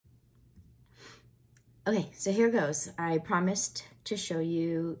Okay, so here goes. I promised to show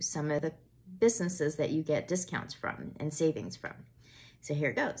you some of the businesses that you get discounts from and savings from. So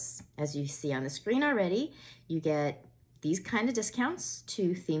here it goes. As you see on the screen already, you get these kind of discounts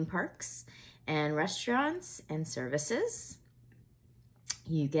to theme parks and restaurants and services.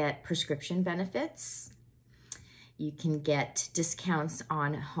 You get prescription benefits. You can get discounts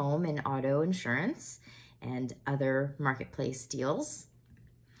on home and auto insurance and other marketplace deals.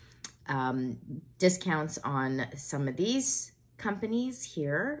 Discounts on some of these companies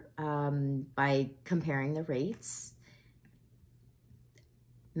here by comparing the rates.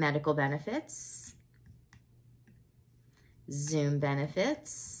 Medical benefits, Zoom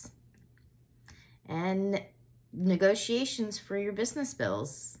benefits, and negotiations for your business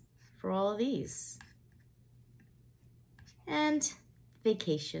bills for all of these. And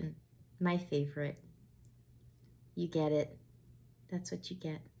vacation, my favorite. You get it. That's what you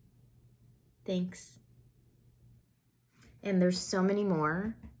get. Thanks. And there's so many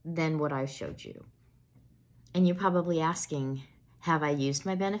more than what I showed you. And you're probably asking, have I used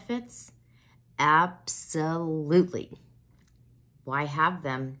my benefits? Absolutely. Why have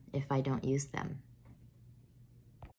them if I don't use them?